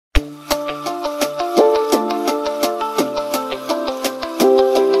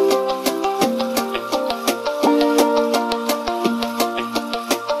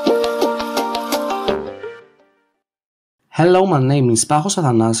Hello, my name is Pajos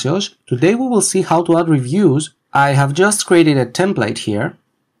Athanasios. Today we will see how to add reviews. I have just created a template here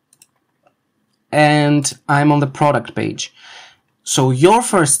and I'm on the product page. So your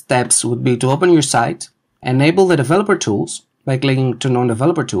first steps would be to open your site, enable the developer tools by clicking to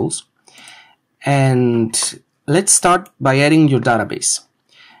non-developer tools, and let's start by adding your database.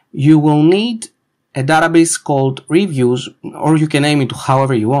 You will need a database called reviews, or you can name it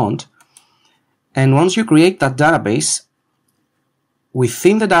however you want. And once you create that database,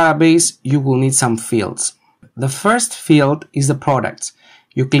 within the database, you will need some fields. The first field is the products.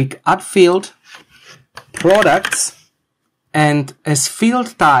 You click Add Field, Products, and as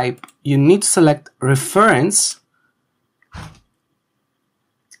field type, you need to select Reference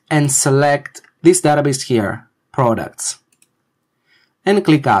and select this database here, Products, and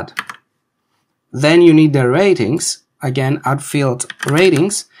click Add. Then you need the ratings. Again, Add Field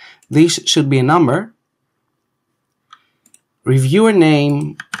Ratings. This should be a number. Reviewer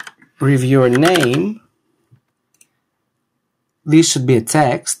name. This should be a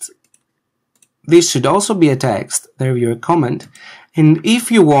text. This should also be a text, the reviewer comment. And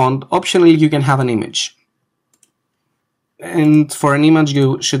if you want, optionally you can have an image. And for an image,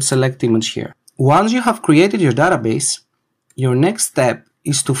 you should select image here. Once you have created your database, your next step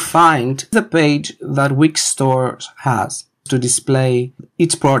is to find the page that Wix Stores has to display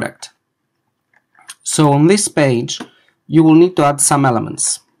its product. So on this page, you will need to add some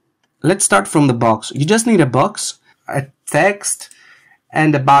elements. Let's start from the box. You just need a box, a text,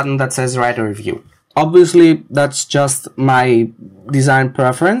 and a button that says write a review. Obviously, that's just my design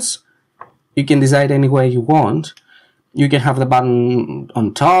preference. You can design any way you want. You can have the button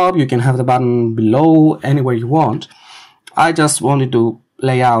on top, you can have the button below, anywhere you want. I just wanted to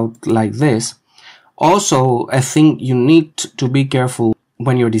lay out like this. Also, I think you need to be careful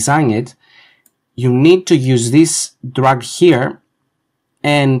when you're designing it. You need to use this drag here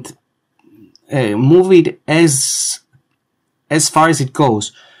and move it as far as it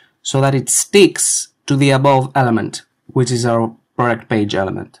goes so that it sticks to the above element, which is our product page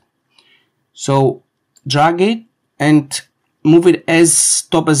element. So drag it and move it as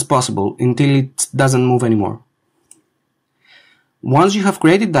top as possible until it doesn't move anymore. Once you have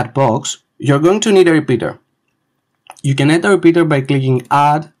created that box, you're going to need a repeater. You can add a repeater by clicking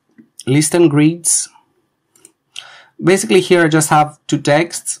Add, List and Grids. Basically here I just have two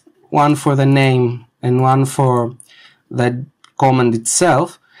texts, one for the name and one for the comment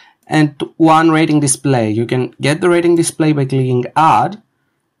itself, and one rating display. You can get the rating display by clicking Add,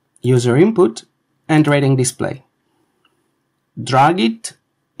 User Input, and Rating Display. Drag it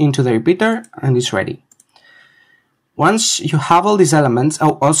into the repeater and it's ready. Once you have all these elements,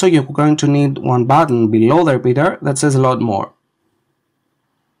 also you're going to need one button below the repeater that says a lot more.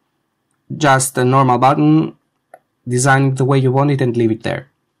 Just a normal button, design it the way you want it and leave it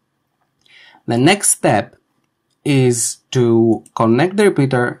there. The next step is to connect the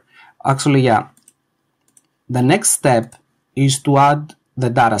repeater. Actually, yeah. The next step is to add the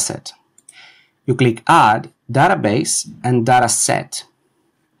dataset. You click Add, Database, and Dataset.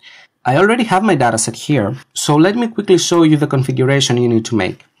 I already have my dataset here, so let me quickly show you the configuration you need to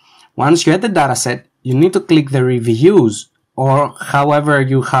make. Once you add the dataset, you need to click the Reviews, or however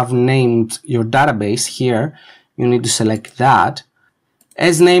you have named your database here, you need to select that.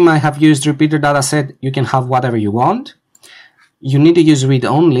 As name, I have used repeater dataset. You can have whatever you want. You need to use read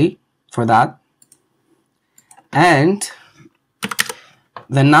only for that. And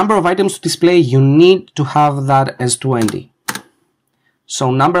the number of items to display, you need to have that as 20.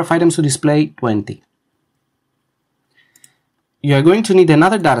 So number of items to display, 20. You are going to need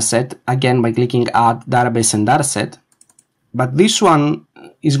another dataset, again by clicking Add, Database and Dataset. But this one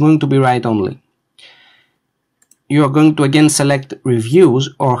is going to be write only. You are going to again select Reviews,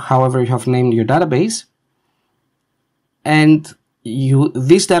 or however you have named your database, and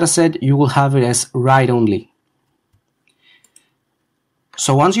this dataset you will have it as write only.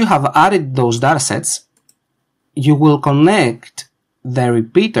 So once you have added those datasets, you will connect the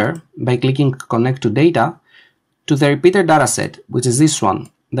repeater by clicking Connect to Data to the repeater dataset, which is this one,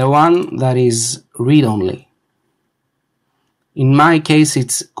 the one that is read only. In my case,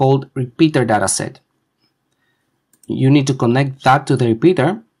 it's called repeater dataset. You need to connect that to the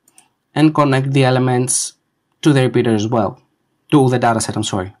repeater and connect the elements to the repeater as well, to the dataset, I'm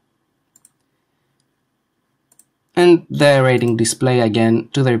sorry. And the rating display again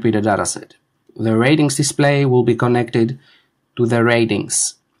to the repeater dataset. The ratings display will be connected to the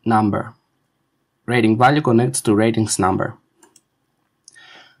ratings number. Rating value connects to ratings number.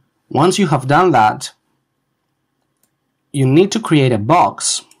 Once you have done that, you need to create a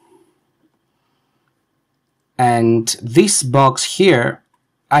box and this box here,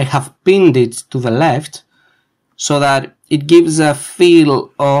 I have pinned it to the left so that it gives a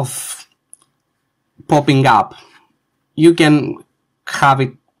feel of popping up. You can have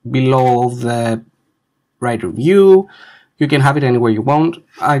it below the write review, you can have it anywhere you want.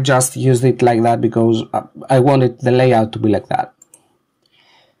 I just used it like that because I wanted the layout to be like that.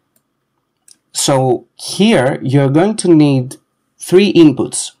 So here you're going to need 3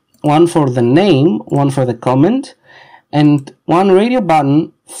 inputs, one for the name, one for the comment, and one radio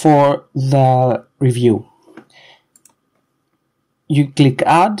button for the review. You click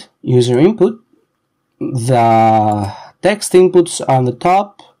add user input, the text inputs are on the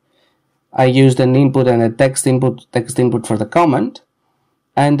top. I used an input and a text input for the comment,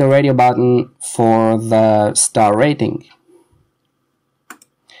 and the radio button for the star rating.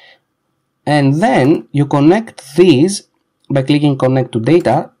 And then you connect these by clicking connect to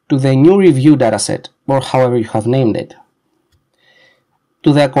data to the new review dataset, or however you have named it,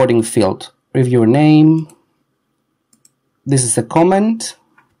 to the according field. Reviewer name, this is the comment,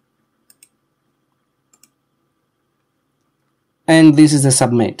 and this is the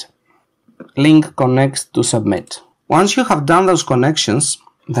submit. Link connects to submit. Once you have done those connections,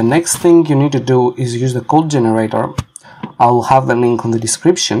 the next thing you need to do is use the code generator. I'll have the link on the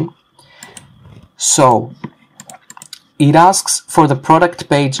description. So it asks for the product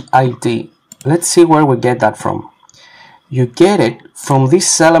page ID. Let's see where we get that from. You get it from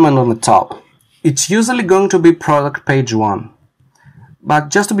this element on the top. It's usually going to be product page 1. But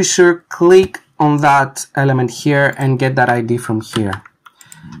just to be sure, click on that element here and get that ID from here.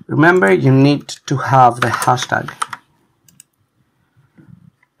 Remember, you need to have the hashtag.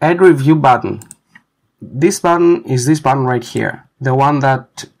 Add review button. This button is this button right here, the one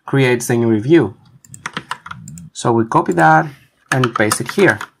that creates the new review. So we copy that and paste it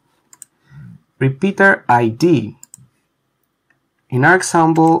here. Repeater ID. In our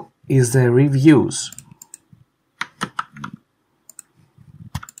example is the reviews.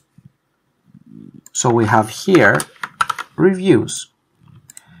 So we have here reviews.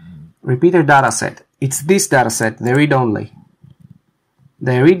 Repeater dataset. It's this dataset, the read-only.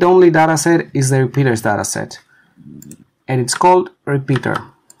 The read-only dataset is the repeaters dataset, and it's called repeater.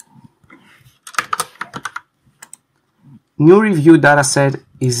 New review dataset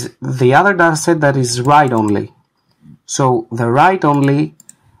is the other dataset that is write-only. So the write-only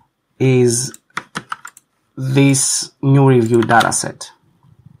is this new review dataset.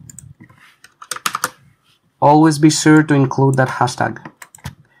 Always be sure to include that hashtag.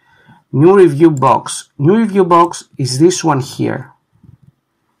 New review box. New review box is this one here.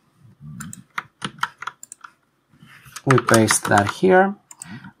 We paste that here.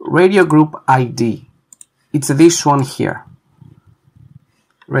 Radio group ID. It's this one here.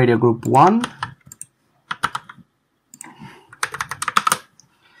 Radio group 1.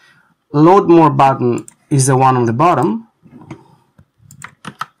 Load more button is the one on the bottom.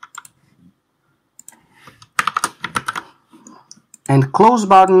 And close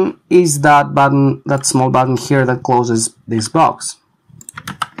button is that button, that small button here that closes this box.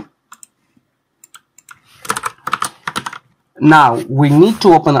 Now we need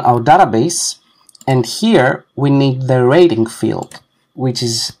to open our database, and here we need the rating field, which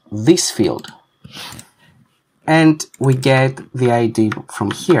is this field. And we get the ID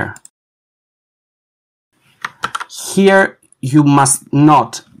from here. Here you must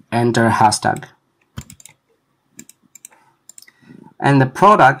not enter hashtag. And the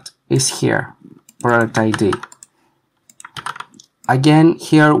product is here, product ID. Again,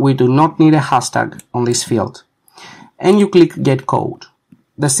 here we do not need a hashtag on this field. And you click get code.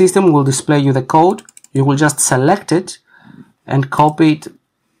 The system will display you the code. You will just select it and copy it,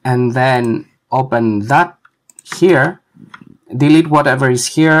 and then open that here, delete whatever is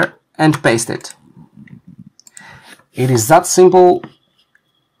here, and paste it. It is that simple.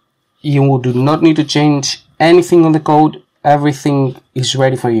 You do not need to change anything on the code. Everything is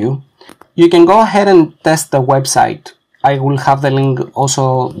ready for you. You can go ahead and test the website. I will have the link,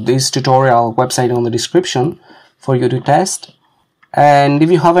 also this tutorial website, on the description for you to test. And if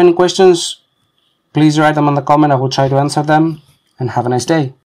you have any questions, please write them in the comment. I will try to answer them, and have a nice day.